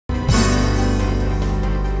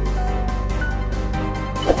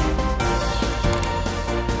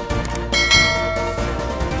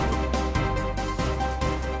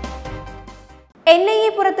NIA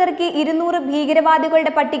പുറത്തിറക്കി 200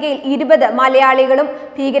 ഭീകരവാദികളുടെ പട്ടികയിൽ 20 മലയാളികളും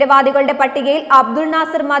ഭീകരവാദികളുടെ പട്ടികയിൽ അബ്ദുൾ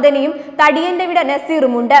നാസർ മദനിയും തടിയന്റെവിട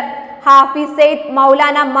നസീറുമുണ്ട്. ഹാഫിസ് സയ്യിദ്,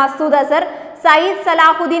 മൗലാന മസൂദ് അസർ, സയ്യിദ്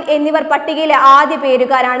സലാഹുദ്ദീൻ എന്നിവർ പട്ടികയിലെ ആദ്യ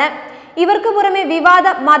പേരുകാരാണ്. ഇവർക്ക് പുറമെ വിവാദ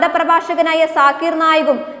മതപ്രഭാഷകനായ സാക്കിർ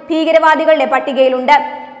നായികും ഭീകരവാദികളുടെ പട്ടികയിലുണ്ട്.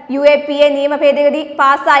 UAPA നിയമ ഭേദഗതി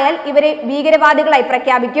പാസ്സായാൽ ഇവരെ ഭീകരവാദികളായി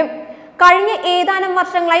പ്രഖ്യാപിക്കും. കഴിഞ്ഞ ഏതാനും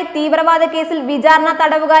വർഷങ്ങളായി തീവ്രവാദ കേസിൽ വിചാരണ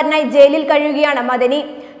തടവുകാരനായി ജയിലിൽ കഴിയുകയാണ് മദനി.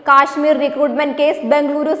 കാശ്മീർ റിക്രൂട്ട്മെന്റ് കേസ്,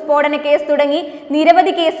 ബംഗളൂരു സ്ഫോടന കേസ് തുടങ്ങി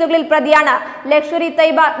നിരവധി കേസുകളിൽ പ്രതിയാണ് ലഷ്കർ ഇ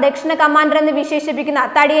തയ്ബ ദക്ഷിണ കമാൻഡർ എന്ന് വിശേഷിപ്പിക്കുന്ന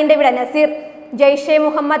തടിയന്റെവിട നസീർ. ജയ്ഷെ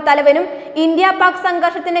മുഹമ്മദ് തലവനും ഇന്ത്യ പാക്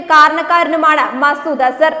സംഘർഷത്തിന് കാരണക്കാരനുമാണ് മസൂദ്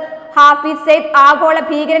അസർ. ഹാഫിസ് സയ്യിദ് ആഗോള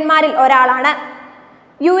ഭീകരന്മാരിൽ ഒരാളാണ്.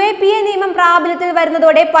 UAPA നിയമം പ്രാബല്യത്തിൽ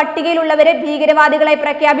വരുന്നതോടെ പട്ടികയിലുള്ളവരെ ഭീകരവാദികളായി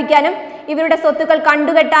പ്രഖ്യാപിക്കാനും ഇവരുടെ സ്വത്തുക്കൾ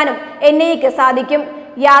കണ്ടുകെട്ടാനും എൻഐഎക്ക് സാധിക്കും.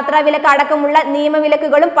 യാത്രാ വിലക്ക് അടക്കമുള്ള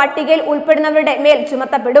നിയമവിലക്കുകളും പട്ടികയിൽ ഉൾപ്പെടുന്നവരുടെ മേൽ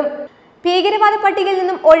ചുമത്തപ്പെടും. ഭീകരവാദ പട്ടികയിൽ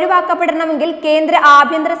നിന്നും ഒഴിവാക്കപ്പെടണമെങ്കിൽ കേന്ദ്ര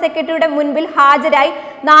ആഭ്യന്തര സെക്രട്ടറിയുടെ മുൻപിൽ ഹാജരായി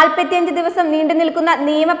 45 ദിവസം നീണ്ടു നിൽക്കുന്ന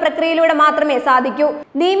നിയമപ്രക്രിയയിലൂടെ മാത്രമേ സാധിക്കൂ.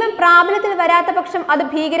 നിയമം പ്രാബല്യത്തിൽ വരാത്ത പക്ഷം അത്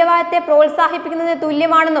ഭീകരവാദത്തെ പ്രോത്സാഹിപ്പിക്കുന്നതിന്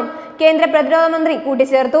തുല്യമാണെന്നും കേന്ദ്ര പ്രതിരോധ മന്ത്രി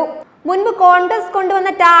കൂട്ടിച്ചേർത്തു. മുൻപ് കോൺഗ്രസ്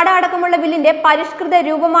കൊണ്ടുവന്ന ടാഡ അടക്കമുള്ള ബില്ലിന്റെ പരിഷ്കൃത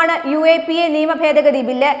രൂപമാണ് UAPA നിയമ ഭേദഗതി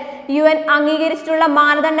ബില്ല്. UN അംഗീകരിച്ചിട്ടുള്ള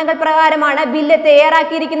മാനദണ്ഡങ്ങൾ പ്രകാരമാണ് ബില്ല്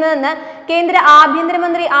തയ്യാറാക്കിയിരിക്കുന്നതെന്ന് കേന്ദ്ര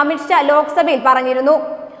ആഭ്യന്തരമന്ത്രി അമിത്ഷാ ലോക്സഭയിൽ പറഞ്ഞിരുന്നു.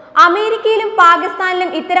 അമേരിക്കയിലും പാകിസ്ഥാനിലും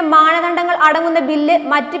ഇത്തരം മാനദണ്ഡങ്ങൾ അടങ്ങുന്ന ബില്ല്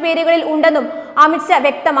മറ്റു പേരുകളിൽ ഉണ്ടെന്നും അമിത്ഷാ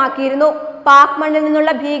വ്യക്തമാക്കിയിരുന്നു. പാക് മണ്ണിൽ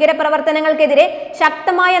നിന്നുള്ള ഭീകര പ്രവർത്തനങ്ങൾക്കെതിരെ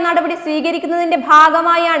ശക്തമായ നടപടി സ്വീകരിക്കുന്നതിന്റെ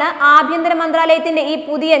ഭാഗമായാണ് ആഭ്യന്തര മന്ത്രാലയത്തിന്റെ ഈ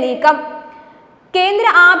പുതിയ നീക്കം. കേന്ദ്ര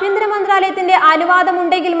ആഭ്യന്തര മന്ത്രാലയത്തിന്റെ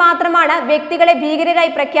അനുവാദമുണ്ടെങ്കിൽ മാത്രമാണ് വ്യക്തികളെ ഭീകരരായി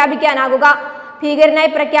പ്രഖ്യാപിക്കാനാകുക. ഭീകരനായി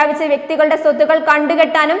പ്രഖ്യാപിച്ച വ്യക്തികളുടെ സ്വത്തുക്കൾ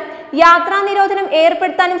കണ്ടുകെട്ടാനും യാത്രാ നിരോധനം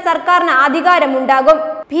ഏർപ്പെടുത്താനും സർക്കാരിന് അധികാരമുണ്ടാകും.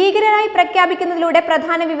 ഭീകരരായി പ്രഖ്യാപിക്കുന്നതിലൂടെ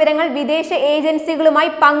പ്രധാന വിവരങ്ങൾ വിദേശ ഏജൻസികളുമായി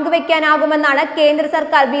പങ്കുവെക്കാനാകുമെന്നാണ് കേന്ദ്ര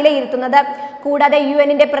സർക്കാർ വിലയിരുത്തുന്നത്. കൂടാതെ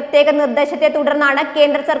UN-ന്റെ പ്രത്യേക നിർദ്ദേശത്തെ തുടർന്നാണ്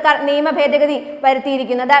കേന്ദ്ര സർക്കാർ നിയമ ഭേദഗതി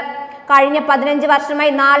വരുത്തിയിരിക്കുന്നത്. കഴിഞ്ഞ 15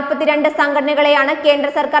 വർഷമായി 42 സംഘടനകളെയാണ് കേന്ദ്ര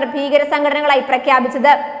സർക്കാർ ഭീകര സംഘടനകളായി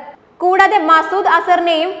പ്രഖ്യാപിച്ചത്. കൂടാതെ മസൂദ്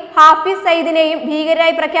അസറിനെയും ഹാഫിസ് സയ്യിദിനെയും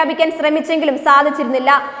ഭീകരരായി പ്രഖ്യാപിക്കാൻ ശ്രമിച്ചെങ്കിലും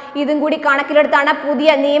സാധിച്ചിരുന്നില്ല. ഇതും കൂടി കണക്കിലെടുത്താണ് പുതിയ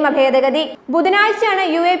നിയമ ഭേദഗതി. ബുധനാഴ്ചയാണ്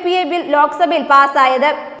UAPA ബിൽ ലോക്സഭയിൽ പാസ്സായത്.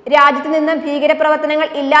 രാജ്യത്ത് നിന്ന് ഭീകര പ്രവർത്തനങ്ങൾ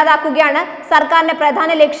ഇല്ലാതാക്കുകയാണ് സർക്കാരിന്റെ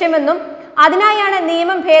പ്രധാന ലക്ഷ്യമെന്നും അതിനായാണ്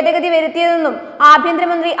നിയമം ഭേദഗതി വരുത്തിയതെന്നും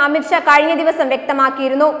ആഭ്യന്തരമന്ത്രി അമിത്ഷാ കഴിഞ്ഞ ദിവസം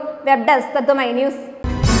വ്യക്തമാക്കിയിരുന്നു. വെബ് ഡെസ്ക് തത്വമൈ ന്യൂസ്.